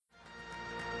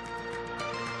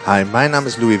Hi, mijn naam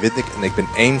is Louis Wittig en ik ben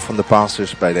één van de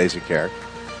pastors bij deze kerk.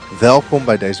 Welkom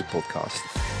bij deze podcast.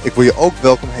 Ik wil je ook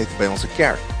welkom heten bij onze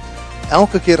kerk.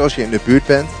 Elke keer als je in de buurt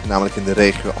bent, namelijk in de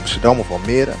regio Amsterdam of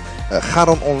Almere, ga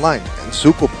dan online en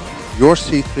zoek op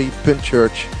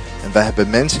yourc3.church. En wij hebben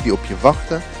mensen die op je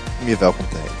wachten om je welkom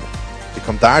te heten. Je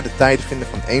kan daar de tijden vinden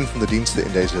van één van de diensten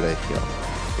in deze regio.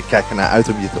 Ik kijk ernaar uit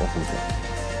om je te ontmoeten.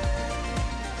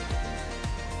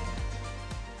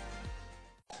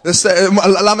 Dus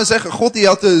laat me zeggen, God die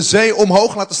had de zee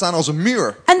omhoog laten staan als een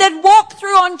muur. And they'd walked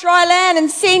through on dry land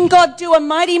and seen God do a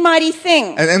mighty, mighty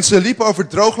thing. En ze liepen over het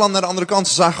droogland naar de andere kant.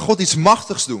 Ze zagen God iets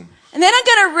machtigs doen. And then I'm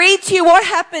going to read to you what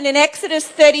happened in Exodus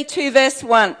 32 verse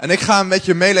 1. En ik ga met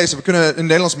je meelezen. We kunnen in het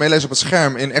Nederlands meelezen op het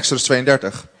scherm in Exodus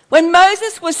 32. When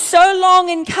Moses was so long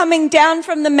in coming down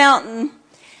from the mountain,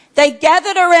 they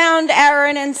gathered around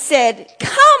Aaron and said,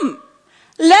 "Come,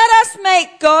 let us make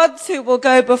gods who will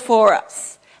go before us.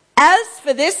 As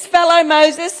for this fellow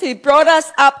Moses who brought us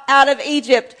up out of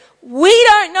Egypt, we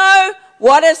don't know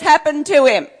what has happened to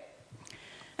him."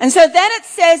 And so then it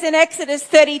says in Exodus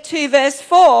 32 verse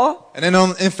 4. En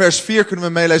dan in vers 4 kunnen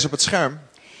we meelezen op het scherm.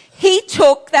 He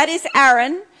took, that is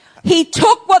Aaron, he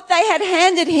took what they had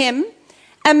handed him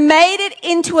and made it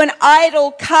into an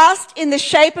idol cast in the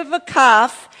shape of a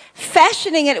calf,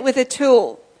 fashioning it with a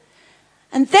tool.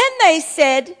 And then they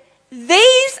said,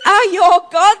 "These are your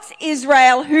gods,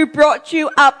 Israel, who brought you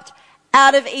up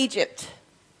out of Egypt."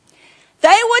 They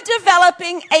were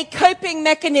developing a coping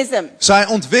mechanism Zij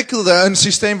ontwikkelden een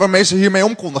systeem waarmee ze hiermee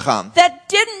om konden gaan. that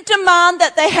didn't demand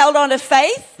that they held on to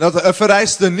faith, Dat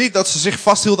vereiste niet dat ze zich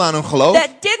vasthielden aan hun geloof. that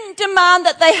didn't demand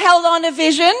that they held on to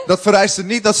vision, Dat vereiste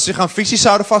niet dat ze zich aan visies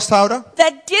zouden vasthouden.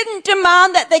 that didn't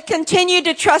demand that they continue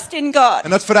to trust in God. En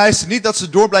dat vereiste niet dat ze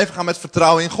door blijven gaan met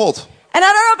vertrouwen in God. And I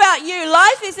don't know about you,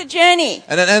 life is a journey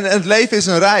En het leven is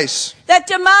een reis. that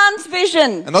demands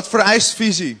vision, En dat vereist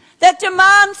visie. that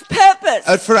demands purpose,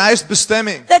 Het vereist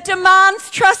bestemming. that demands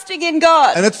trusting in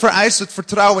God. En het vereist het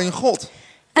vertrouwen in God.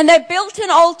 And they built an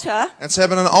altar En ze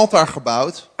hebben een altaar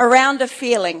gebouwd around a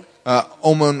feeling.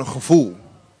 om een gevoel.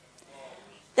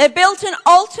 They built an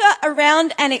altar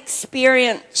around an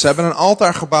experience. Ze hebben een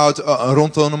altaar gebouwd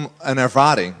rondom een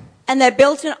ervaring. And they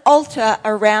built an altar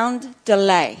around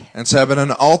delay. En ze hebben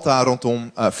een altaar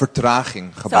rondom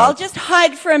vertraging So I'll gebouwd. just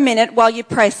hide for a minute while you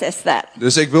process that.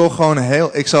 Dus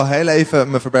ik zal heel even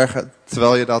me verbergen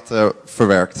terwijl je dat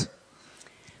verwerkt.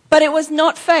 But it was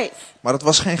not faith. Maar het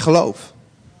was geen geloof.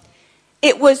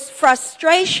 It was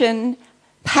frustration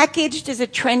packaged as a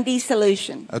trendy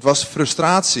solution. Het was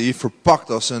frustratie verpakt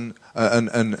als een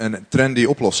trendy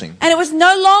oplossing. And it was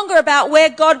no longer about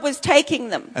where God was taking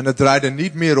them. En het draaide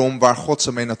niet meer om waar God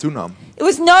ze mee naartoe nam. It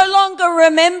was no longer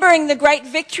remembering the great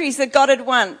victories that God had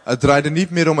won. Het draaide niet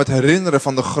meer om het herinneren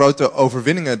van de grote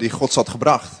overwinningen die God had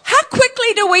gebracht. How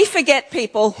quickly do we forget,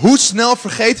 people? Hoe snel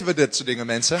vergeten we dit soort dingen,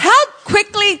 mensen? How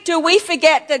quickly do we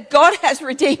forget that God has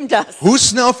redeemed us? Hoe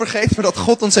snel vergeten we dat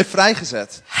God ons heeft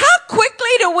vrijgezet? How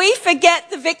quickly do we forget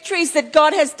the victories that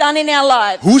God has done in our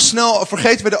lives? Hoe snel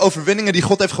vergeten we de overwinningen die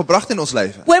God heeft gebracht in ons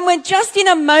leven? When we're just in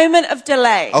a moment of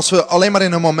delay. Als we alleen maar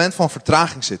in een moment van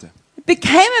vertraging zitten. It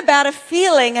became about a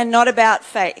feeling and not about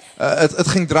faith. Het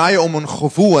ging draaien om een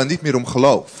gevoel en niet meer om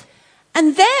geloof.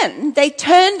 And then they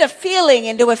turned a feeling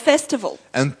into a festival.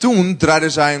 En toen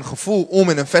draaiden zij een gevoel om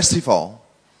in een festival.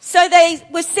 So they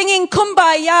were singing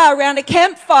Kumbaya around a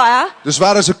campfire Dus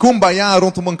waren ze Kumbaya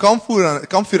rondom een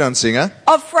kampvuur aan het zingen.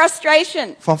 of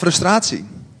frustration. Van frustratie.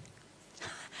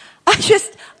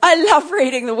 I love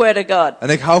reading the Word of God. En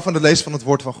ik hou van het lezen van het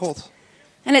woord van God.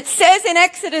 And it says in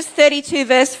Exodus 32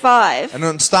 verse 5, En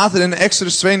dan staat er in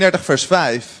Exodus 32 vers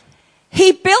 5.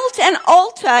 he built an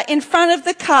altar in front of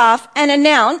the calf and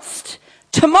announced,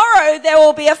 "Tomorrow there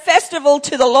will be a festival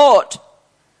to the Lord."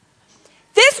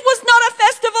 This was not a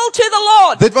festival to the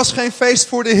Lord. Dit was geen feest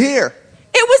voor de Heer.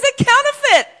 It was a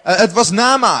counterfeit. Het was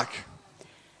namaak.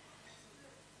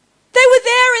 They were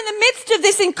there in the midst of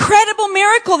this incredible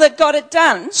miracle that God had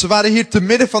done. Ze waren hier te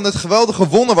midden van het geweldige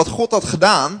wonder wat God had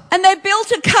gedaan. And they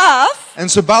built a calf En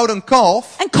ze bouwden een kalf.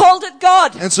 and called it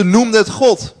God. En ze noemden het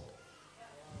God.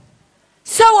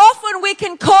 So often we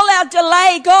can call our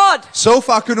delay God. Zo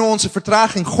vaak kunnen we onze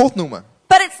vertraging God noemen.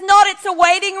 But it's not, it's a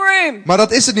waiting room. Maar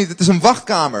dat is het niet. Het is een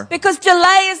wachtkamer. Because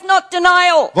delay is not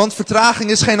denial. Want vertraging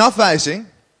is geen afwijzing.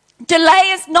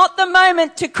 Delay is not the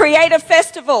moment to create a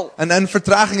festival. En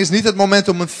vertraging is niet het moment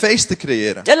om een feest te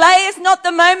creëren. Delay is not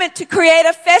the moment to create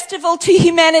a festival to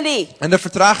humanity. En de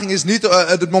vertraging is niet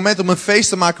het moment om een feest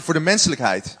te maken voor de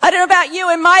menselijkheid. I don't know about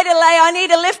you, in my delay I need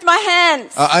to lift my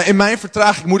hands. In mijn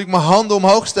vertraging moet ik mijn handen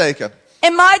omhoog steken.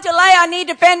 In my delay, I need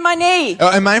to bend my knee.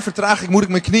 In mijn vertraging moet ik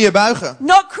mijn knieën buigen.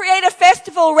 Not create a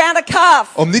festival around a calf.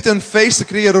 Om niet een feest te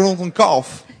creëren rond een kalf.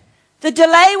 The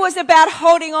delay was about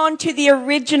holding on to the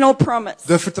original promise.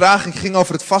 De vertraging ging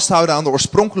over het vasthouden aan de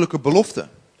oorspronkelijke belofte.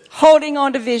 Holding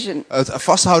on to vision. Het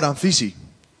vasthouden aan visie.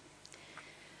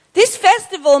 This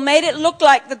festival made it look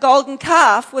like the golden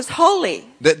calf was holy.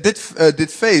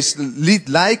 Dit feest liet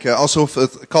lijken alsof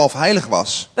het kalf heilig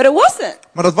was. But it wasn't.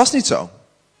 Maar dat was niet zo.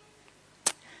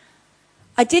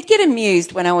 I did get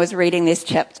amused when I was reading this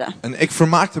chapter. En ik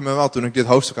vermaakte me wel toen ik dit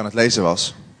hoofdstuk aan het lezen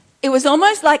was. It was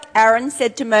almost like Aaron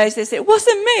said to Moses, it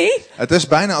wasn't me. Het is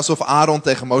bijna alsof Aaron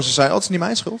tegen Mozes zei, het is niet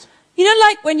mijn schuld. You know,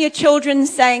 like when your children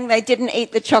saying they didn't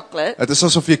eat the chocolate, Het is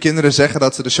alsof je kinderen zeggen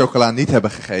dat ze de chocola niet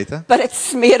hebben gegeten. but it's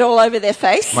smeared all over their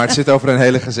face. Maar het zit over hun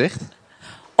hele gezicht.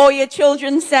 Or your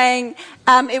children saying,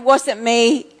 it wasn't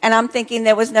me, and I'm thinking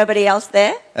there was nobody else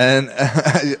there. En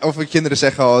of kinderen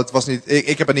zeggen, het was niet,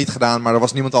 ik heb het niet gedaan, maar er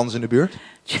was niemand anders in de buurt.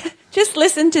 Just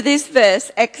listen to this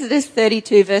verse, Exodus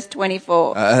 32, verse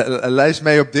 24. Lees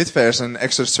mee op dit vers in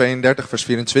Exodus 32, vers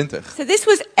 24. So this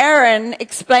was Aaron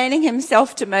explaining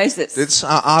himself to Moses. Dit is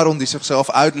Aaron die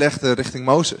zichzelf uitlegde richting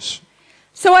Mozes.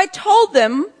 So I told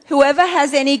them, whoever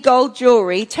has any gold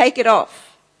jewelry, take it off.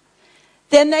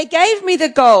 Then they gave me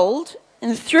the gold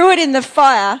and threw it in the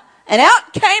fire, and out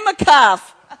came a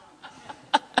calf.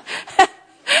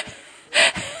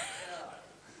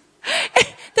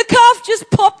 The calf just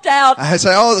popped out. Hij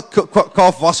zei, het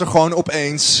kalf was er gewoon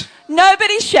opeens.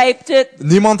 Nobody shaped it.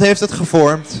 Niemand heeft het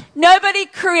gevormd. Nobody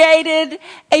created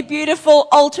a beautiful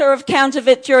altar of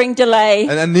counterfeit during delay.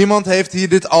 En niemand heeft hier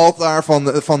dit altaar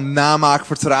van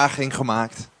namaakvertraging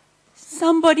gemaakt.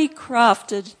 Somebody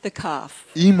crafted the calf.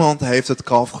 Iemand heeft het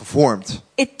kalf gevormd.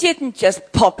 It didn't just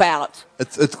pop out.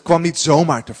 Het kwam niet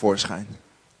zomaar tevoorschijn.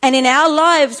 And in our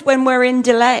lives when we're in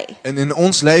delay, En in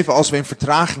ons leven als we in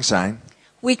vertraging zijn,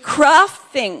 we craft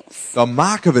things dan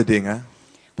maken we dingen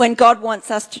when God wants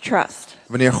us to trust.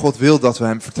 wanneer God wil dat we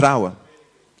hem vertrouwen.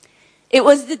 It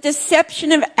was the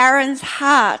deception of Aaron's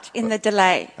heart in the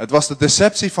delay. Het was de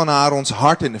deceptie van Aarons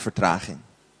hart in de vertraging.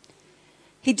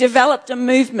 He developed a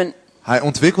movement, Hij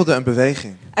ontwikkelde een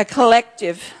beweging, a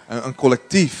collective, een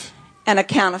collectief, and a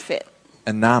counterfeit.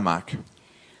 een namaak.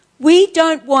 We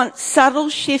don't want subtle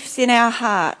shifts in our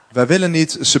heart Wij willen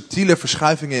niet subtiele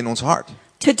verschuivingen in ons hart.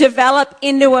 to develop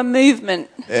into a movement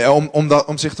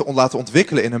Om zich te laten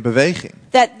ontwikkelen in een beweging.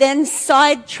 that then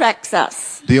sidetracks us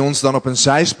Die ons dan op een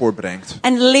zijspoor brengt.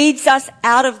 and leads us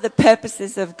out of the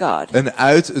purposes of God. En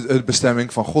uit de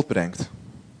bestemming van God brengt.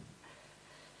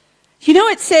 You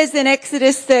know, it says in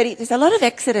Exodus 30, there's a lot of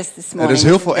Exodus this morning. Er is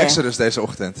heel isn't veel there? Exodus deze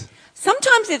ochtend.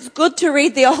 Sometimes it's good to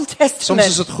read the Old Soms Testament.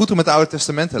 is het goed om het Oude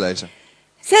Testament te lezen.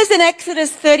 It says in Exodus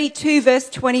 32, verse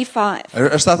 25.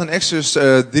 Er staat in Exodus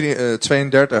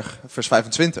 32, vers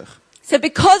 25. So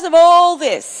because of all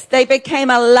this, they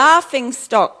became a laughing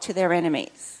stock to their enemies.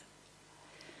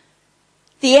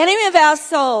 The enemy of our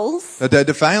souls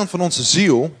De vijand van onze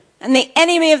ziel and the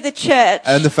enemy of the church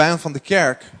en de vijand van de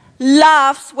kerk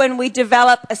laughs when we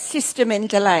develop a system in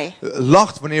delay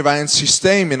lacht wanneer wij een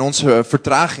systeem in onze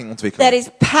vertraging that ontwikkelen. is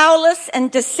powerless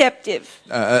and deceptive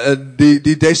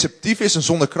Die deceptief is en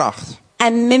zonder kracht.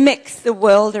 and mimics the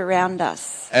world around us.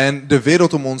 En de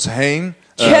wereld om ons heen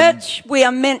Church, we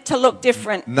are meant to look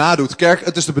different. nadoet. Kerk,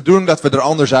 het is de bedoeling dat we er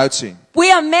anders uitzien.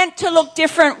 We are meant to look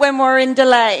different when we're in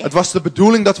delay. Het was de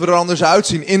bedoeling dat we er anders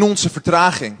uitzien in onze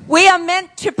vertraging. We are meant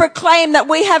to proclaim that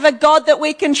we have a God that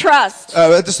we can trust.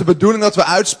 Het is de bedoeling dat we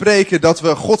uitspreken dat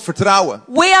we God vertrouwen.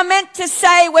 We are meant to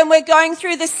say when we're going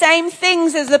through the same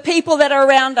things as the people that are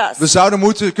around us, We zouden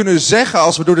moeten kunnen zeggen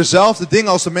als we door dezelfde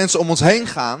dingen als de mensen om ons heen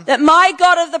gaan, that my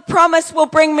God of the promise will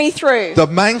bring me through. dat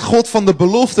mijn God van de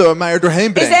belofte mij er doorheen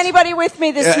Is brengt. anybody with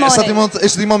me this Is morning?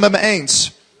 het iemand met me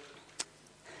eens?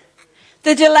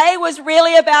 The delay was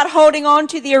really about holding on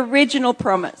to the original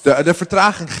promise. De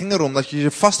vertraging ging erom dat je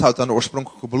je vasthoudt aan de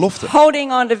oorspronkelijke belofte.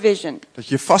 Holding on to vision. Dat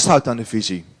je je vasthoudt aan de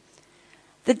visie.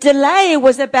 The delay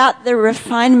was about the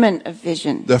refinement of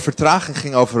vision. De vertraging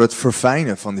ging over het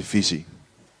verfijnen van die visie.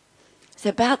 It's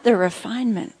about the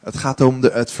refinement. Het gaat om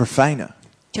het verfijnen.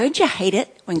 Don't you hate it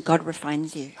when God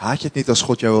refines you? Haat je het niet als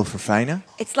God jou wil verfijnen?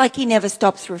 It's like he never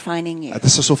stops refining you. Het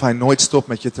is alsof hij nooit stopt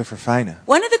met je te verfijnen.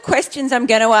 One of the questions I'm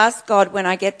going to ask God when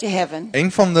I get to heaven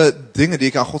Een van de dingen die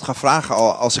ik aan God ga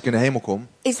vragen als ik in de hemel kom.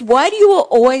 is why do you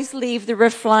always leave the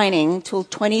refining till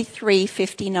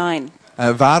 23:59?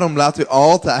 Waarom laat u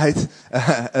altijd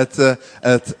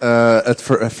het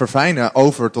verfijnen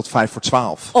over tot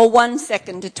 11:55? Or 1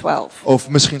 second to 12? Of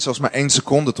misschien zelfs maar 1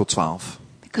 seconde tot 12.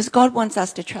 Because God wants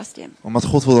us to trust him. Omdat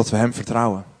God wil dat we hem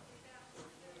vertrouwen.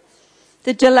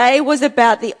 The delay was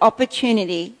about the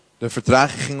opportunity De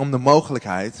vertraging ging om de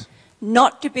mogelijkheid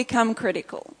not to become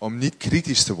critical, om niet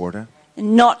kritisch te worden,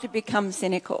 not to become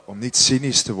cynical. om niet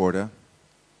cynisch te worden.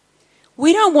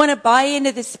 We don't want to buy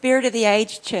into the spirit of the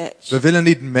age, church, We willen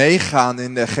niet meegaan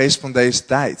in de geest van deze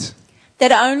tijd,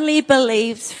 that only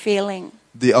believes feeling.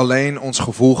 die alleen ons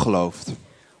gevoel gelooft.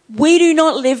 We do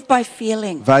not live by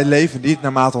feeling. Wij leven niet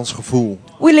naarmate ons gevoel.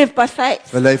 We live by faith.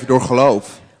 We leven door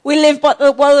geloof. We live by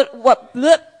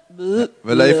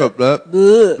We leven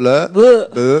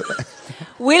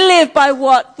we live by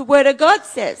what the Word of God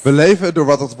says. We leven door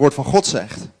wat het woord van God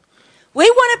zegt.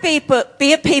 We want to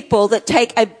be a people that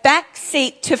take a back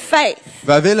seat to faith,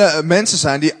 Wij willen mensen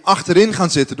zijn die achterin gaan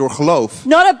zitten door geloof.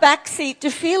 not a back seat to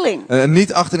feeling.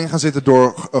 Niet achterin gaan zitten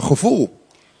door gevoel.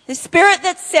 The spirit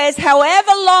that says,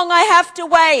 however long I have to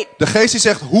wait, De geest die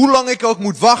zegt, hoe lang ik ook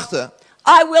moet wachten.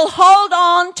 I will hold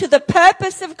on to the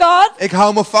purpose of God. Ik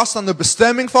hou me vast aan de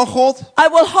bestemming van God. I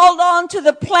will hold on to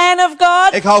the plan of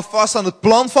God. Ik hou vast aan het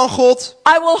plan van God.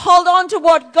 I will hold on to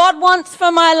what God wants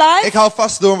for my life. Ik hou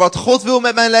vast door wat God wil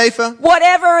met mijn leven.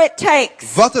 Whatever it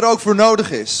takes. Wat er ook voor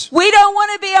nodig is. We don't want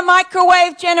to be a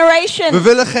microwave generation. We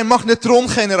willen geen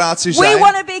magnetron-generatie We zijn.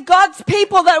 want to be God's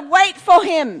people that wait for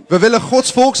Him. We willen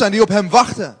Gods volk zijn die op hem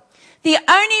wachten. The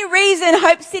only reason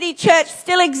Hope City Church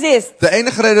still exists De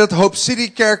enige reden dat Hope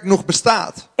City Kerk nog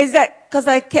bestaat, is that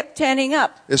because I kept turning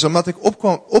up. is omdat ik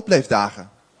op bleef dagen.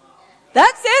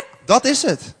 That's it. Dat is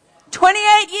het.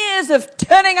 28 years of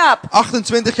turning up.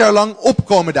 28 jaar lang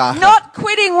opkomen dagen. Not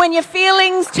quitting when your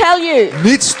feelings tell you.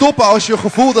 Niet stoppen als je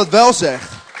gevoel dat wel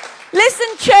zegt. Listen,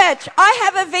 church, I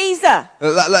have a visa.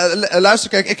 Luister,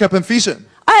 kijk, ik heb een visum.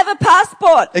 I have a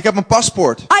passport. Ik heb een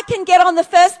paspoort. I can get on the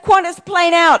first Qantas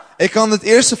plane out. Ik kan het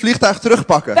eerste vliegtuig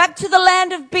terugpakken. Back to the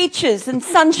land of beaches and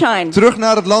sunshine. Terug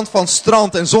naar het land van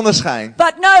strand en zonneschijn.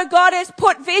 But no, God has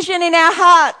put vision in our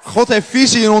hearts. God heeft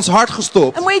visie in ons hart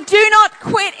gestopt. And we do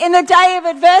not quit in the day of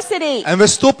adversity. En we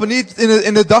stoppen niet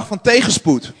in de dag van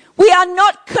tegenspoed. We are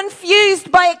not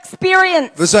confused by experience.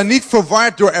 We zijn niet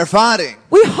verward door ervaring.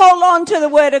 We hold on to the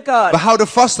word of We God. houden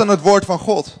vast aan het woord van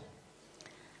God.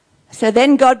 So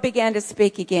then God began to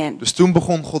speak again. Dus toen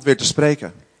begon God weer te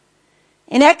spreken.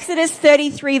 In Exodus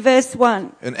 33 verse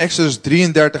 1. In Exodus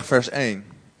 33 vers 1.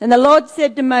 And the Lord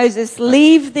said to Moses,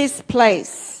 leave this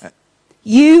place,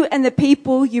 you and the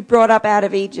people you brought up out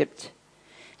of Egypt,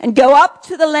 and go up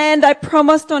to the land I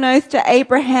promised on oath to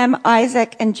Abraham,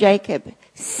 Isaac, and Jacob,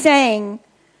 saying,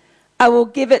 I will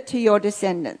give it to your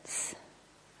descendants.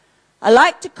 I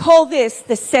like to call this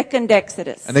the second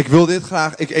Exodus. En ik wil dit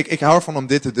graag, ik hou ervan om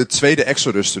dit de tweede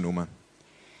Exodus te noemen.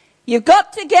 You've got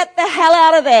to get the hell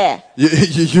out of there.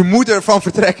 Je moet ervan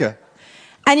vertrekken.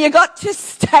 And you got to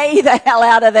stay the hell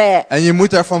out of there. En je moet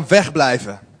daarvan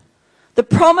wegblijven. The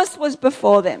promise was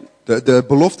before them. De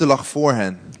belofte lag voor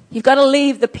hen. You've got to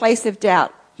leave the place of doubt.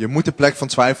 Je moet de plek van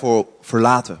twijfel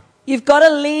verlaten. You've got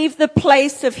to leave the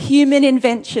place of human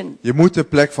invention. Je moet de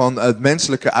plek van het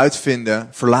menselijke uitvinden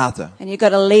verlaten. And you've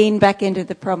got to lean back into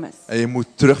the promise. En je moet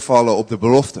terugvallen op de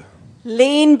belofte.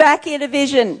 Lean back into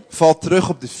vision. Val terug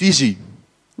op de visie.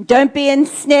 Don't be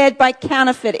ensnared by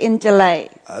counterfeit in delay.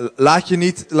 Laat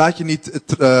je niet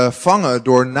vangen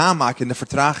door namaken in de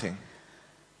vertraging.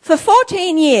 For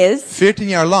 14 years, 14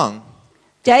 jaar lang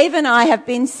Dave and I have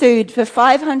been sued for £535,000.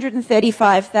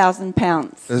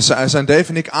 zijn Dave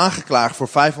en ik aangeklaagd voor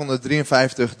 $553.000.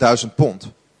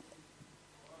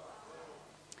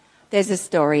 There's a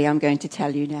story I'm going to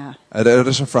tell you now. Er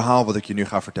is een verhaal wat ik je nu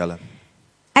ga vertellen.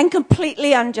 And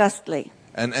completely unjustly.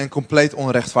 En compleet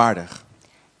onrechtvaardig.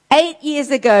 8 years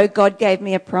ago, God gave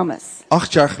me a promise.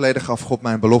 8 jaar geleden gaf God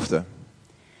mij een belofte.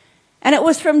 And it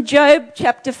was from Job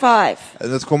chapter 5. En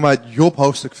dat komt uit Job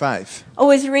hoofdstuk 5. I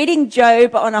was reading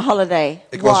Job on a holiday.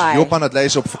 Ik was Why? Job aan het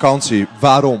lezen op vakantie.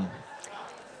 Waarom?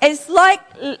 It's like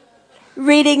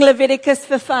reading Leviticus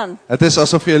for fun. Het is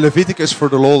alsof je Leviticus voor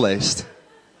de lol leest.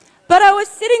 But I was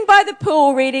sitting by the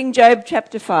pool reading Job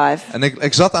chapter 5. En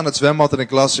ik zat aan het zwembad en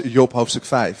ik las Job hoofdstuk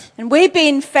 5. And we've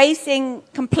been facing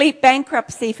complete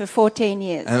bankruptcy for 14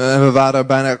 years. En we waren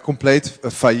bijna compleet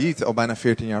failliet, al bijna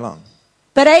 14 jaar lang.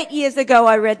 But 8 years ago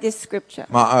I read this scripture.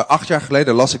 Maar 8 jaar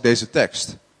geleden las ik deze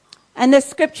tekst. And the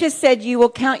scripture said you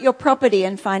will count your property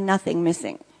and find nothing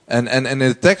missing. En in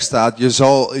de tekst staat, je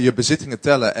zal je bezittingen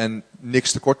tellen en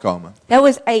niks tekort komen. That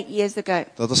was 8 years ago.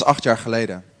 Dat was 8 jaar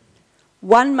geleden.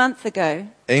 1 month ago,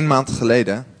 1 maand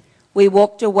geleden we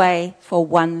walked away for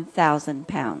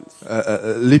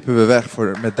 £1,000. liepen we weg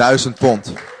met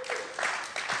 $1000.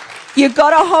 You've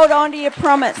got to hold on to your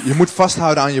promise. Je moet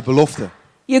vasthouden aan je belofte.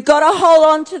 You've got to hold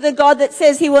on to the God that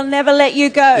says he will never let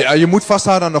you go. Ja, je moet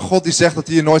vasthouden aan de God die zegt dat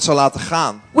hij je nooit zal laten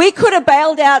gaan. We could have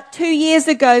bailed out 2 years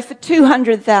ago for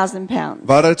 £200,000.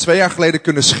 We hadden het 2 jaar geleden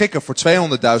kunnen schikken voor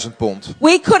 200.000 pond.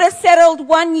 We could have settled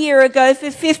 1 year ago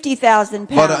for £50,000.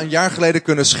 We hadden een jaar geleden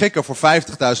kunnen schikken voor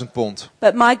 50.000 pond.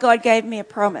 But my God gave me a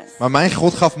promise. Maar mijn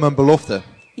God gaf me een belofte.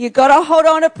 You've got to hold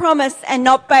on to promise and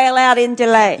not bail out in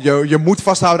delay. Je moet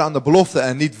vasthouden aan de belofte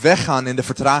en niet weggaan in de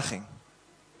vertraging.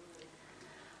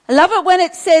 I love it when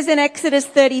it says in Exodus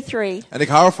 33, En ik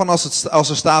hou ervan als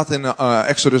er staat in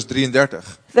Exodus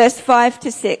 33, verse 5 to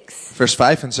 6. vers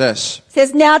 5 en 6. It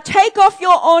says, now take off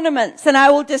your ornaments and I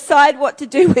will decide what to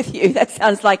do with you. That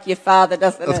sounds like your father,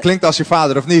 doesn't Dat it? klinkt als je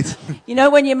vader, of niet? You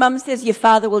know when your mum says your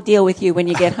father will deal with you when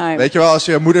you get home. Weet je wel, als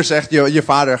je moeder zegt, je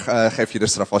vader geeft je de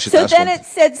straf als je So thuis then komt. it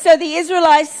said, so the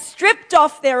Israelites stripped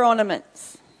off their ornaments.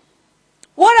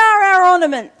 What are our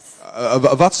ornaments?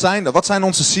 Wat zijn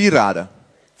onze sieraden?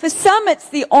 For some it's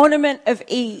the ornament of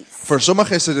ease. Voor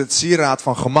sommigen is het sieraad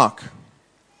van gemak.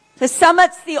 For some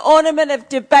it's the ornament of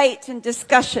debate and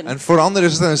discussion. En voor anderen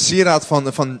is het een sieraad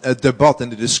van het debat en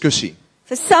de discussie.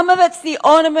 For some of it's the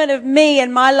ornament of me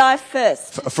and my life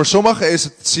first. Voor sommigen is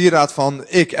het sieraad van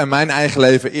ik en mijn eigen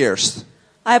leven eerst. I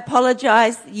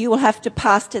apologize, you will have to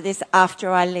pastor this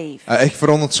after I leave. Ik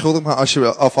verontschuldig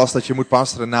me alvast dat je moet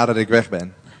pastoren nadat ik weg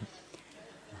ben.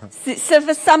 So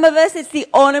for some of us it's the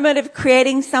ornament of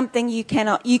creating something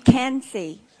you can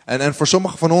see. En voor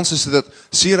sommigen van ons is het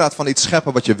sieraad van iets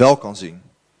scheppen wat je wel kan zien.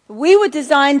 We were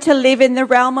designed to live in the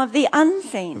realm of the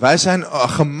unseen. Wij zijn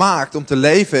gemaakt om te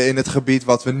leven in het gebied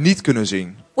wat we niet kunnen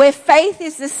zien. Where faith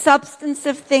is the substance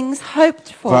of things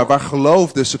hoped for. Waar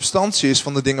geloof de substantie is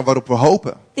van de dingen waarop we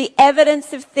hopen. The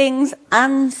evidence of things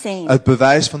unseen. Het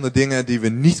bewijs van de dingen die we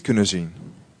niet kunnen zien.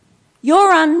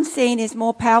 Your unseen is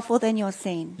more powerful than your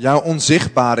seen. Jouw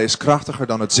onzichtbare is krachtiger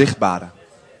dan het zichtbare.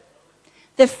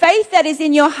 The faith that is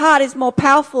in your heart is more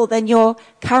powerful than your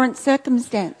current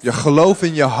circumstance. Je geloof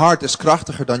in je hart is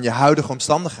krachtiger dan je huidige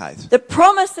omstandigheid. The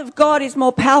promise of God is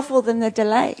more powerful than the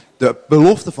delay. De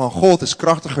belofte van God is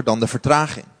krachtiger dan de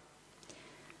vertraging.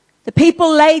 The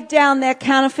people laid down their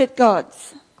counterfeit gods.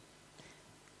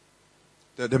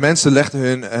 De mensen legden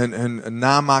hun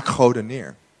namaakgoden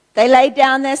neer. They laid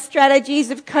down their strategies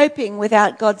of coping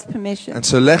without God's permission. En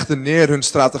ze legden neer hun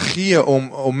strategieën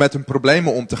om met hun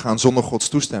problemen om te gaan zonder Gods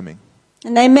toestemming.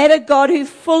 And they met a God who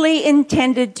fully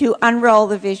intended to unroll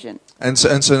the vision. En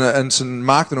ze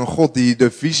maakten een God die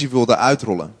de visie wilde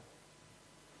uitrollen.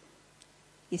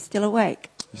 You're still awake.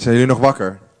 Zijn jullie nog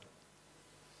wakker?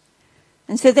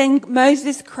 And so then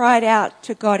Moses cried out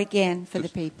to God again for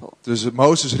the people. Dus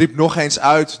Mozes riep nog eens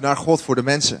uit naar God voor de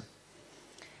mensen.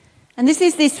 And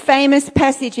this famous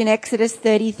passage in Exodus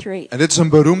 33. En dit is een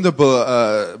beroemde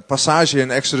passage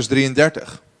in Exodus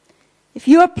 33. If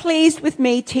you are pleased with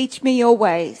me, teach me your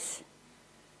ways,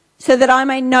 so that I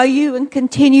may know you and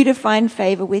continue to find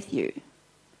favor with you.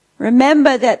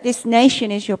 Remember that this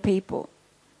nation is your people.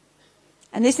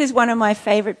 And this is one of my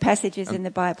favorite passages in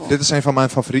the Bible. Dit is een van mijn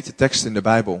favoriete teksten in de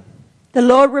Bijbel. The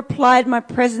Lord replied, my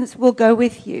presence will go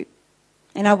with you,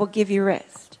 and I will give you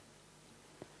rest.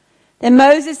 Then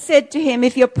Moses said to him,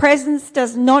 if your presence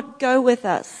does not go with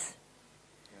us,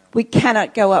 we cannot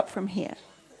go up from here.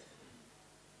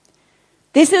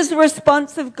 This is the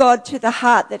response of God to the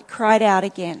heart that cried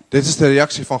out again. Dit is de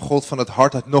reactie van God van het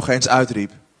hart dat nog eens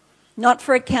uitriep. Not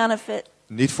for a counterfeit.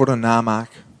 Niet voor een namaak.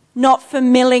 Not for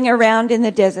milling around in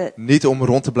the desert. Niet om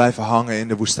rond te blijven hangen in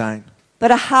de woestijn.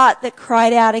 But a heart that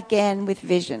cried out again with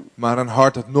vision. Maar een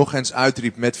hart dat nog eens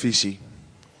uitriep met visie.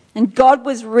 And God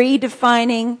was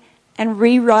redefining and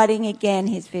rewriting again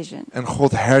his vision. En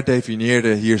God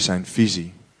herdefinieerde hier zijn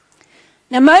visie.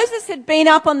 Now Moses had been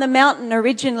up on the mountain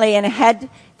originally and had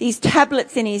these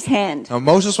tablets in his hand. Nou,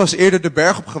 Mozes was eerder de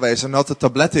berg op geweest en had de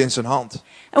tabletten in zijn hand.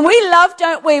 And we love,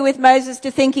 don't we, with Moses to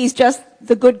think he's just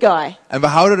the good guy. En we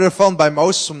houden ervan bij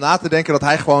Mozes om na te denken dat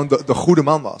hij gewoon de goede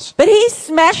man was. But he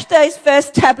smashed those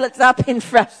first tablets up in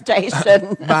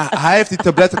frustration. Maar hij heeft die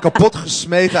tabletten kapot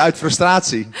gesmeten uit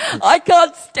frustratie. I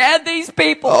can't stand these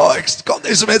people. Oh, ik kan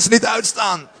deze mensen niet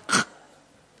uitstaan.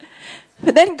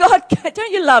 But then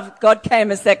don't you love God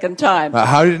came a second time? Maar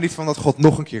hou je er niet van dat God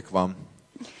nog een keer kwam?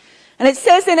 And it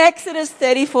says in Exodus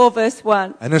 34 verse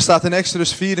 1. En er staat in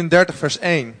Exodus 34 vers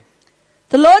 1.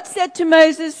 The Lord said to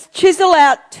Moses, chisel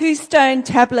out 2 stone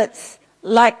tablets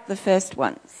like the first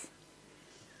ones.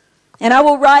 And I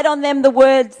will write on them the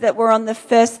words that were on the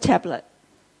first tablet.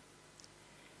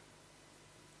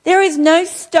 There is no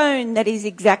stone that is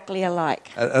exactly alike.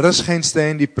 Er is geen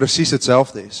steen die precies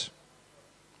hetzelfde is.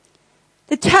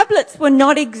 The tablets were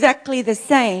not exactly the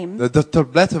same, De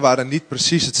tabletten waren niet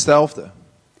precies hetzelfde.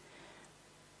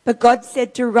 But God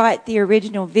said to write the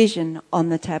original vision on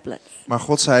the tablets. Maar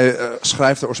God zei,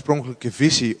 schrijf de oorspronkelijke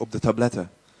visie op de tabletten.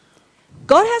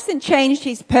 God hasn't changed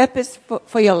his purpose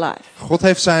for your life. God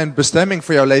heeft zijn bestemming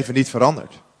voor jouw leven niet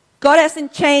veranderd. God hasn't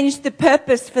changed the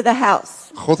purpose for the house.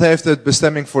 God heeft de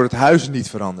bestemming voor het huis niet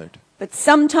veranderd. But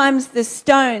sometimes the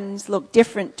stones look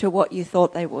different to what you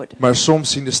thought they would. Maar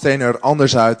soms zien de stenen er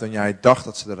anders uit dan jij dacht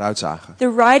dat ze eruit zagen.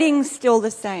 The writing's still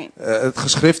the same. Het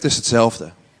geschrift is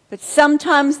hetzelfde. But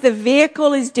sometimes the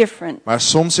vehicle is different Maar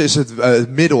soms is het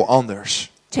middel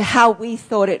anders to how we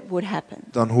thought it would happen.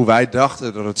 dan hoe wij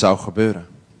dachten dat het zou gebeuren.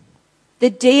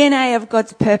 The DNA of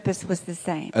God's purpose was the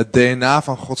same. Het DNA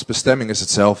van Gods bestemming is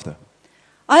hetzelfde.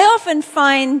 I often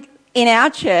find in our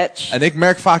church En ik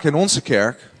merk vaak in onze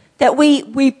kerk that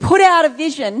we put out a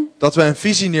vision dat we een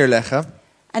visie neerleggen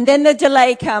and then the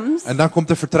delay comes en dan komt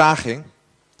de vertraging.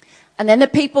 and then the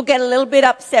people get a little bit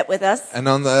upset with us En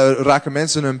dan raken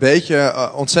mensen een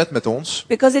beetje ontzet met ons.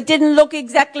 because it didn't look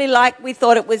exactly like we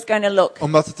thought it was going to look.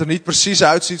 Omdat het er niet precies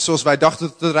uitziet zoals wij dachten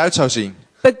dat het eruit zou zien.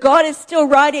 But God is still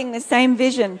writing the same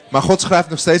vision. Maar God schrijft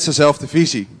nog steeds dezelfde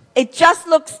visie. It just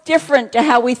looks different to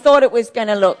how we thought it was going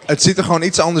to look. Het ziet er gewoon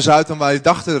iets anders uit dan wij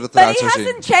dachten dat het But eruit he zou zien.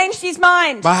 hasn't changed his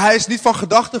mind. Maar hij is niet van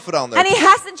gedachten veranderd. And he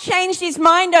hasn't changed his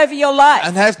mind over your life.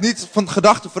 En hij heeft niet van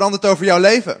gedachten veranderd over jouw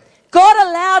leven. God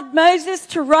allowed Moses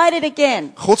to write it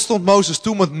again. God stond Mozes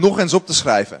toe om het nog eens op te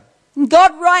schrijven.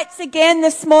 God writes again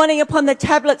this morning upon the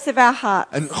tablets of our heart.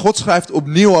 En God schrijft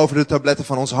opnieuw over de tabletten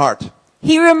van ons hart.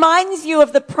 He reminds you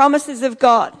of the promises of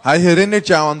God. Hij herinnert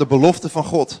jou aan de belofte van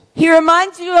God. He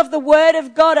reminds you of the word of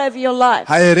God over your life.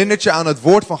 Hij herinnert je aan het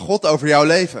woord van God over jouw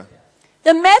leven.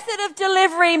 The method of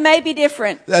delivery may be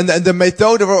different, En de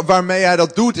methode waarmee hij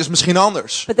dat doet is misschien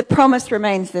anders. but the promise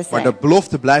remains the Maar same. de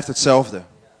belofte blijft hetzelfde.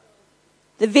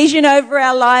 The vision over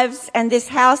our lives and this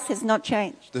house has not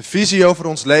changed. De visie over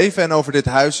ons leven en over dit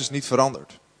huis is niet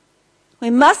veranderd. We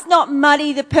must not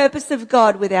muddy the purpose of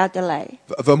God without delay.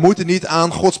 We moeten niet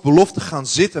aan Gods belofte gaan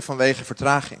zitten vanwege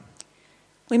vertraging.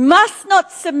 We must not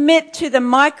submit to the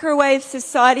microwave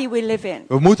society we live in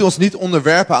We moeten ons niet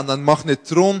onderwerpen aan de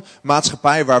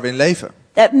magnetronmaatschappij waar we in leven.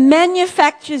 that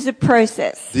manufactures a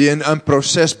process Die een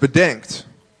proces bedenkt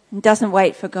and doesn't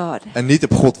wait for God. en niet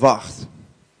op God wacht.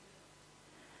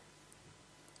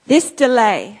 This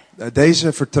delay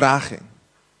Deze vertraging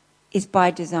is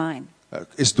by design.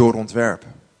 is door ontwerp.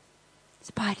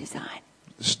 It's by design.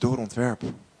 Is door ontwerp.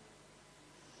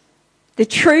 The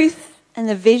truth and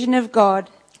the vision of God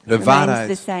De remains the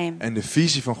waarheid same. en de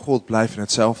visie van God blijven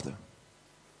hetzelfde.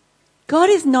 God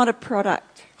is not a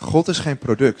product. God is geen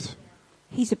product.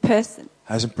 He's a person.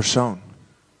 Hij is een persoon.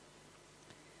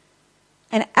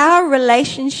 And our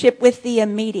relationship with the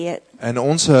immediate En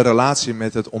onze relatie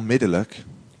met het onmiddellijk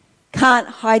can't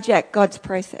hijack God's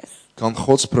process. kan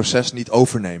Gods proces niet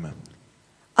overnemen.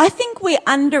 I think we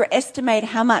underestimate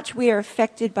how much we are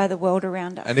affected by the world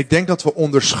around us. En ik denk dat we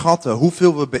onderschatten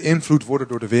hoeveel we beïnvloed worden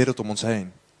door de wereld om ons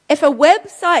heen. If a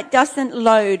website doesn't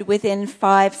load within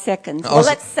 5 seconds, or Als-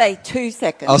 let's say 2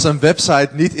 seconds, Als een website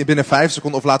niet binnen 5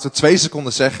 seconden of laten we 2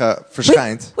 seconden zeggen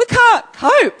verschijnt, we can't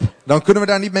cope. dan kunnen we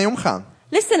daar niet mee omgaan.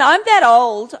 Listen, I'm that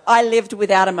old, I lived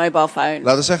without a mobile phone.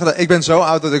 Laten we zeggen dat ik ben zo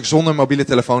oud dat ik zonder mobiele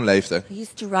telefoon leefde. I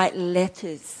used to write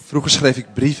letters Vroeger schreef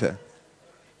ik brieven.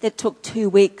 that took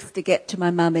 2 weeks to get to my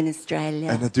mum in Australia.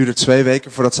 En het duurde 2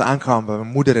 weken voordat ze aankwam bij mijn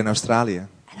moeder in Australië.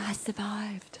 And I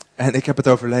survived. En ik heb het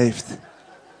overleefd.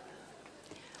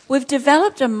 We've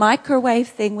developed a microwave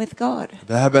thing with God,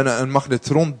 We hebben een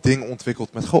magnetron ding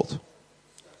ontwikkeld met God.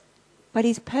 but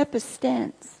his purpose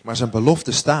stands. Maar zijn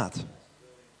belofte staat.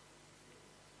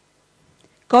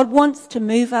 God wants to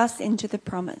move us into the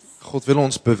promise, God wil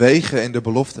ons bewegen in de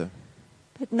belofte.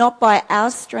 but not by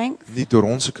our strength Niet door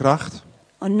onze kracht.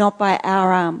 or not by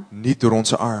our arm. Niet door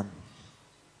onze arm.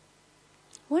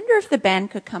 I wonder if the band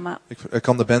could come up, Ik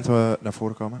kan de band naar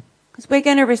voren komen? because we're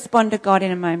going to respond to God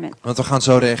in a moment. Want we gaan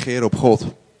zo reageren op God.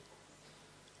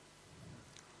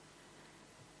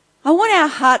 I want our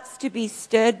hearts to be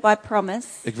stirred by promise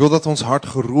Ik wil dat ons hart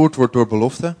geroerd wordt door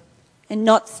belofte. and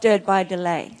not stirred by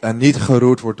delay. En niet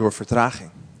geroerd wordt door vertraging.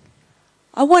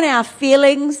 I want our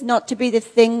feelings not to be the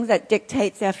thing that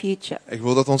dictates our future. Ik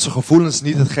wil dat onze gevoelens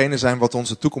niet hetgene zijn wat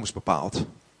onze toekomst bepaalt.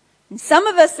 And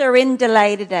some of us are in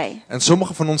delay today. En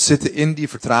sommige van ons zitten in die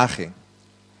vertraging.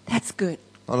 That's good.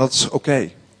 Nou, dat is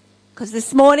oké. Because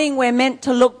this morning we're meant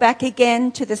to look back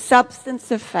again to the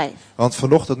substance of faith. Want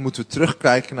vanochtend moeten we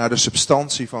terugkijken naar de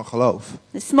substantie van geloof.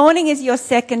 This morning is your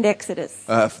second Exodus.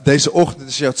 Deze ochtend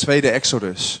is jouw tweede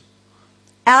Exodus.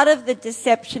 Out of the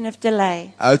deception of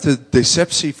delay. Uit de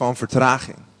deceptie van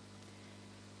vertraging.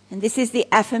 And this is the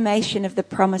affirmation of the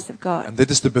promise of God. En dit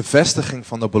is de bevestiging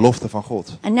van de belofte van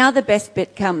God. And now the best bit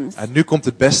comes. En nu komt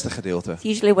het beste gedeelte. It's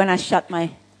usually when I shut my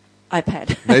iPad.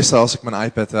 Meestal als ik mijn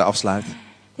iPad afsluit.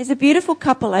 There's a beautiful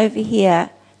couple over here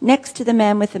next to the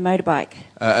man with the motorbike.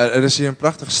 Er is hier een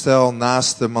prachtig stel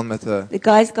naast de man met de...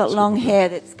 The guy's got long hair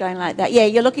that's going like that. Yeah,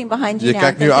 you're looking behind you Je now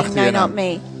kijkt nu thinking, achter je no, aan. not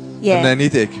me. Yeah. Nee,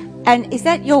 niet ik. And is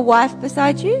that your wife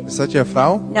beside you? Is dat jouw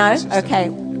vrouw? No?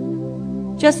 Okay.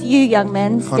 Just you, young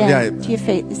man, Gewoon jij. stand to your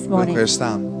feet this Wil morning. weer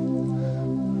staan.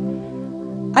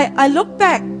 I looked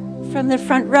back from the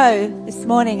front row this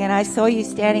morning and I saw you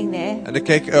standing there. En ik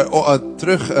keek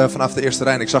terug vanaf de eerste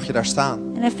rij en ik zag je daar staan.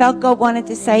 And I felt God wanted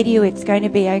to say to you, it's going to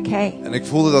be okay. En ik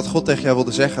voelde dat God tegen jou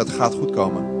wilde zeggen, het gaat goed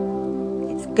komen.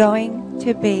 It's going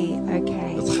to be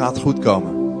okay. Het gaat goed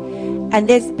komen. And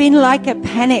there's been like a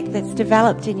panic that's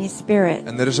developed in your spirit.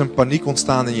 En er is een paniek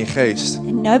ontstaan in je geest.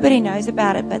 And nobody knows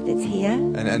about it, but it's here.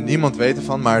 En niemand weet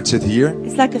ervan, maar het zit hier.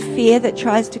 It's like a fear that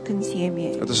tries to consume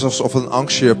you. Het is alsof een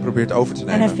angst je probeert over te And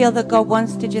I nemen. feel that God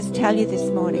wants to just tell you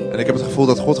this morning, En ik heb het gevoel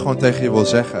dat God gewoon tegen je wil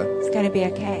zeggen it's going to be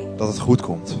okay. dat het goed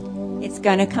komt. It's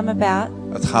going to come about.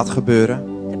 Het gaat gebeuren.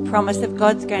 The promise of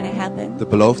God's going to happen. De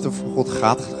belofte van God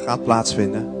gaat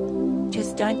plaatsvinden.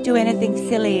 Just don't do anything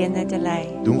silly in the delay.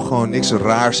 Doe gewoon niks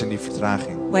raars in die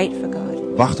vertraging. Wait for God.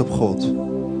 Wacht op God.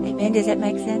 Amen. Does that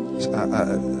make sense?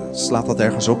 Slaat dat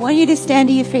ergens I op? want you to stand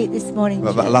to your feet this morning.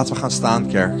 Laten we gaan staan,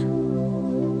 kerk.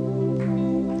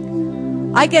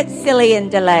 I get silly in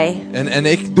delay. En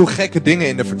ik doe gekke dingen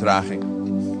in de vertraging.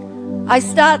 I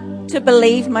start to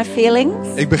believe my feelings,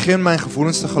 Ik begin mijn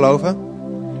gevoelens te geloven.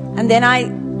 and then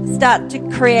I start to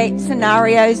create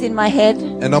scenarios in my head,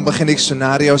 En dan begin ik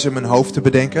scenario's in mijn hoofd te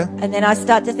bedenken. and then I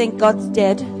start to think God's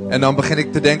dead, En dan begin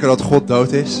ik te denken dat God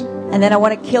dood is. and then I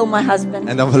want to kill my husband,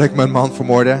 En dan wil ik mijn man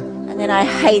vermoorden. and then I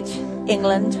hate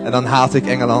England, En dan haat ik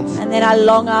Engeland. and then I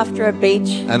long after a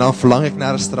beach, En dan verlang ik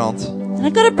naar het strand. and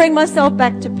I've got to bring myself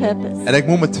back to purpose. En ik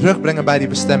moet me terugbrengen bij die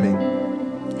bestemming.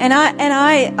 And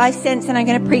I sense, and I'm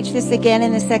going to preach this again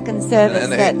in the second service,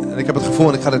 that En ik heb het gevoel,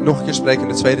 en ik ga dit nog een keer spreken in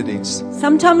de tweede dienst.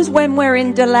 sometimes when we're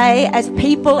in delay as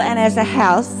people and as a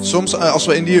house, Soms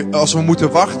als we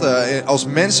moeten wachten als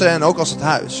mensen en ook als het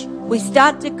huis. we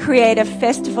start to create a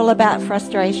festival about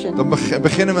frustration Dan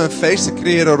beginnen we een feest te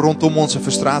creëren rondom onze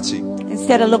frustratie.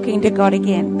 instead of looking to God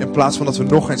again. In plaats van dat we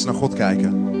nog eens naar God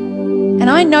kijken. And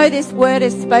I know this word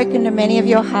is spoken to many of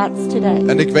your hearts today.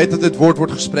 En ik weet dat dit woord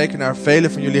wordt gesproken naar vele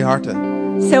van jullie harten.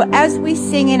 So as we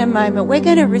sing in a moment, we're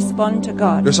going to respond to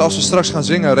God. Dus als we straks gaan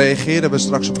zingen, reageren we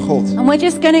straks op God. And we're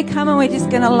just going to come and we're just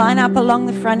going to line up along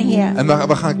the front here. En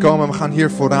we gaan komen en we gaan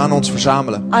hier vooraan ons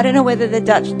verzamelen. I don't know whether the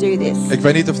Dutch do this. Ik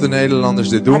weet niet of de Nederlanders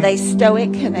dit doen. Are they stoic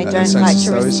and they don't zijn like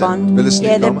ze to stoïsch en respond? willen ze niet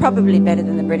Yeah, they're komen? probably better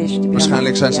than the British, to be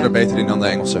Waarschijnlijk zijn ze er honest. beter in dan de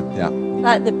Engelsen. Ja. Yeah.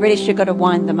 Like the British, you've got to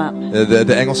wind them up.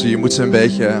 De Engelsen, je moet ze een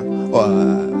beetje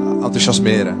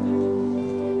enthousiasmeren.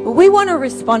 But we want to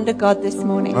respond to God this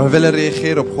morning. Maar we willen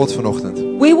reageren op God vanochtend.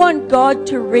 We want God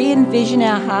to re-envision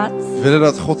our hearts. We willen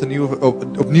dat God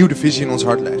opnieuw de visie in ons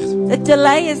hart legt. The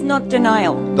delay is not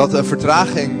denial. Dat de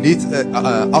vertraging niet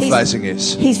afwijzing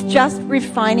is. He's just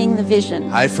refining the vision.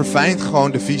 Hij verfijnt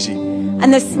gewoon de visie.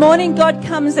 And this morning God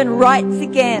comes and writes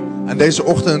again En deze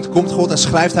ochtend komt God en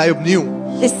schrijft hij opnieuw.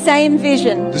 the same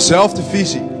vision, Dezelfde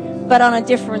visie, but on a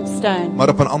different stone. maar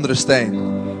op een andere steen.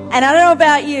 And I don't know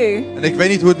about you, En ik weet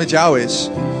niet hoe het met jou is.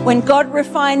 when God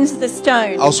refines the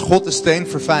stone, Als God de steen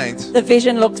verfijnt, the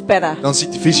vision looks better. dan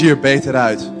ziet de visie er beter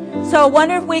uit. So I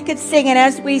wonder if we could sing, and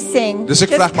as we sing, Dus ik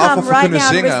just vraag me af come of we right kunnen now.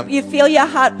 zingen. You feel your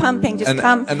heart pumping, just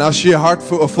come En als je je hart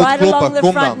voelt right along kloppen, the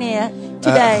kom front dan. here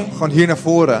today. Gewoon hier naar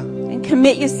voren. And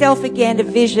commit yourself again to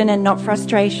vision and not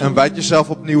frustration. En wijd jezelf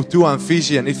opnieuw toe aan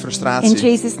visie en niet frustratie. In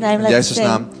Jesus' name, In let's Jezus' sing.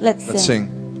 naam, Let's let's sing.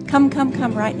 sing. Come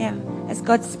right now, as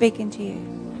God's speaking to you.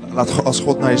 Als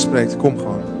God naar je spreekt, kom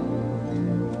gewoon.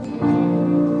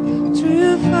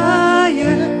 Through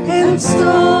fire and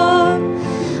storm,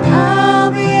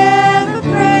 I'll be ever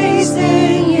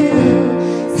praising you,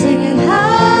 singing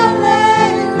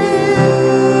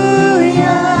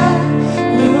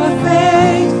hallelujah. You are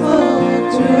faithful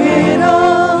through it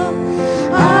all.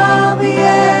 I'll be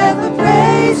ever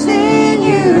praising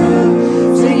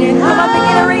you, singing Come on,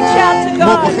 begin to reach out to Kom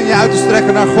op, God. begin je uit te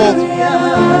strekken naar God.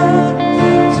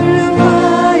 through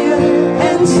fire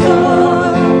and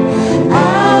storm.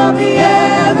 I'll be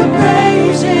ever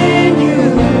praising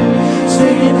you,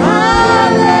 singing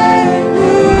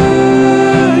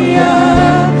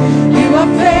hallelujah. You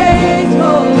are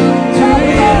faithful through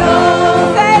it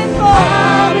all.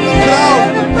 I'll be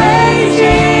ever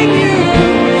praising you,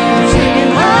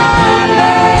 singing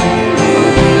hallelujah.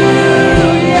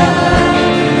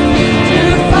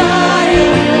 Through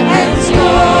fire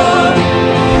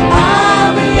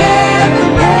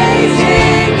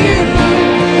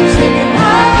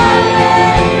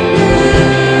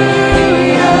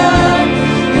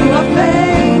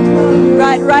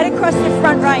right across the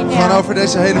front right Gewoon now. over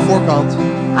deze hele voorkant.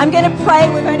 I'm going to pray.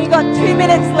 We've only got 2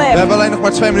 minutes We left. hebben alleen nog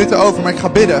maar 2 minuten over, maar ik ga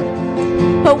bidden.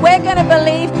 But we're going to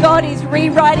believe God is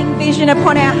rewriting vision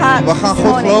upon our hearts We gaan this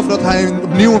God morning. geloven dat hij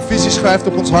opnieuw een visie schrijft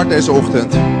op ons hart deze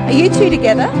ochtend. Are you two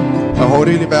together?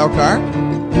 Horen jullie bij elkaar?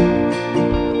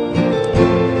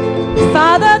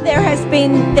 Father, there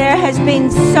has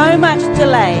been so much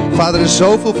delay. Vader, er is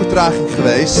zoveel vertraging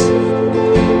geweest.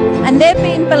 And they've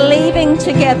been believing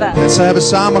together. En ze hebben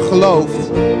samen geloofd.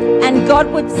 And God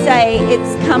would say,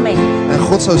 it's coming. En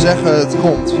God zou zeggen, het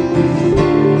komt.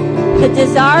 The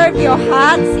desire of your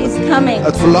hearts is coming.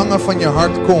 Het verlangen van je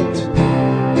hart komt.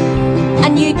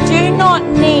 And you do not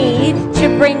need to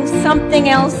bring something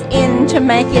else in to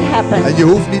make it happen. En je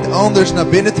hoeft niet anders naar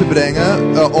binnen te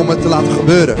brengen om het te laten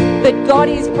gebeuren. But God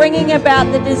is bringing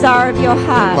about the desire of your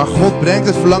Maar heart. God brengt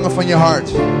het verlangen van je hart.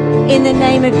 In the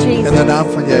name of In de Jesus. naam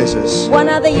van Jezus.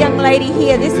 One other young lady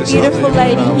here, this Yes, beautiful I'll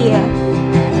take it lady now. here.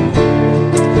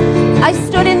 I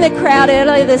stood in the crowd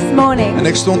earlier this morning En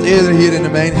ik stond eerder hier in de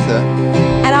menigte.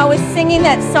 and I was singing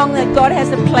that song that God has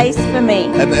a place for me.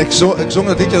 En ik zong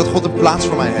dat liedje dat God een plaats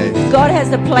voor mij heeft. God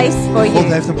has a place for God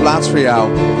you. heeft een plaats voor jou.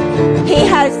 He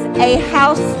has a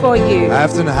house for you. Hij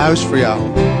heeft een huis voor jou.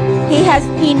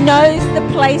 He knows the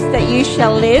place that you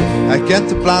shall live. Hij kent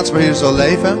de plaats waar je zal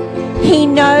leven. He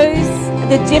knows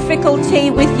the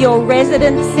difficulty with your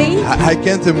residency. Hij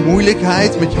kent de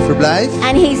moeilijkheid met je verblijf.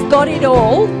 And he's got it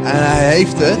all. En hij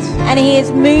heeft het. And he is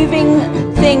moving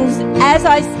things. As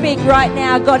I speak right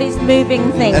now, God is moving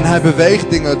things. En hij beweegt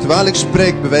dingen. Terwijl ik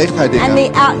spreek, beweegt hij And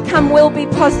dingen. the outcome will be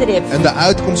positive En de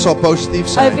uitkomst zal positief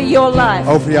over zijn. your life.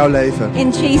 Over jouw leven. In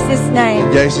Jesus' name.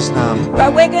 In Jezus' naam.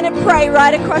 But we're going to pray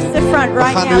right across the front We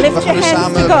right gaan now. nu, Lift we gaan your nu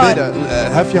hands to samen God. bidden.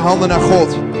 Hef je handen naar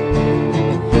God.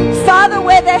 Father,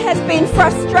 where there has been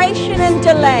frustration and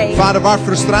delay, Vader, waar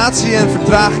frustratie en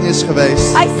vertraging is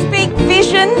geweest, I speak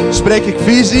vision, spreek ik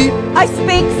visie, I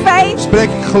speak faith, spreek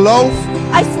ik geloof,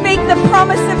 I speak the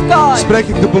promise of God. spreek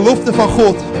ik de belofte van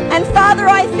God. And Father,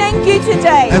 I thank you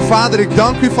today En Vader, ik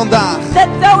dank u vandaag that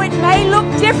though it may look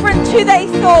different to they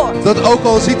thought, dat ook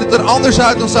al ziet het er anders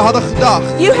uit dan ze hadden gedacht,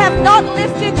 you have not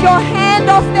lifted your hand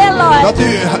off their life dat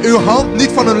u uw hand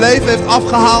niet van hun leven heeft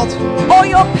afgehaald, or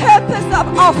your purpose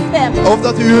off them. of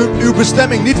dat u uw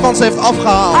bestemming niet van ze heeft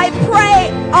afgehaald. I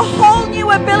pray a whole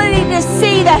new ability to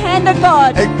see the hand of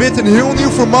God Ik bid een heel nieuw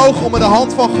vermogen om de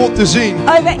hand van God te zien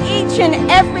over each and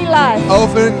every life.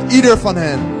 over ieder van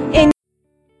hen. In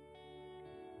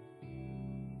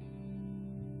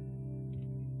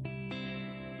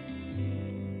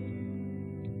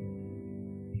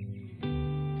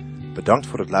Bedankt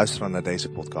voor het luisteren naar deze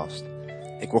podcast.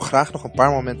 Ik wil graag nog een paar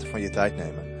momenten van je tijd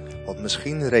nemen. Want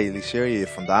misschien realiseer je je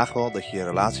vandaag wel dat je je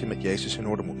relatie met Jezus in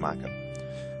orde moet maken.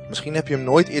 Misschien heb je hem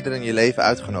nooit eerder in je leven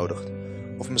uitgenodigd.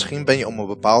 Of misschien ben je om een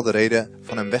bepaalde reden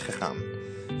van hem weggegaan.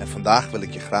 En vandaag wil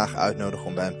ik je graag uitnodigen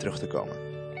om bij hem terug te komen.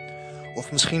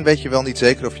 Of misschien weet je wel niet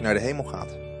zeker of je naar de hemel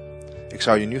gaat. Ik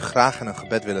zou je nu graag in een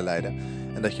gebed willen leiden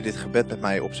en dat je dit gebed met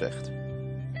mij opzegt.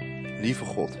 Lieve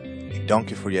God, ik dank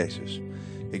je voor Jezus.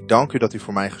 Ik dank u dat u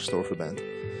voor mij gestorven bent.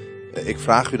 Ik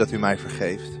vraag u dat u mij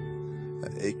vergeeft.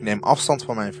 Ik neem afstand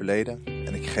van mijn verleden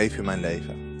en ik geef u mijn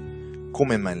leven.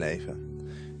 Kom in mijn leven.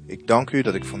 Ik dank u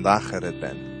dat ik vandaag gered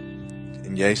ben.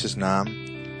 In Jezus' naam.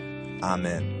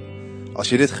 Amen. Als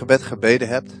je dit gebed gebeden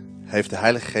hebt, heeft de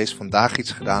Heilige Geest vandaag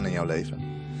iets gedaan in jouw leven.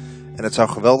 En het zou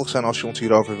geweldig zijn als je ons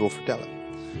hierover wil vertellen.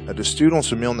 Dus stuur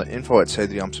ons een mail naar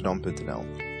info@c3amsterdam.nl.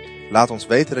 Laat ons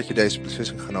weten dat je deze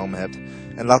beslissing genomen hebt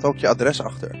en laat ook je adres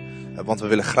achter. Want we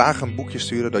willen graag een boekje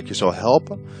sturen dat je zal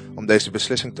helpen om deze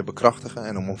beslissing te bekrachtigen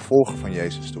en om een volger van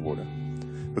Jezus te worden.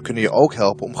 We kunnen je ook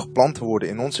helpen om geplant te worden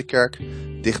in onze kerk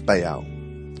dicht bij jou.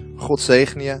 God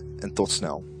zegen je en tot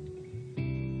snel.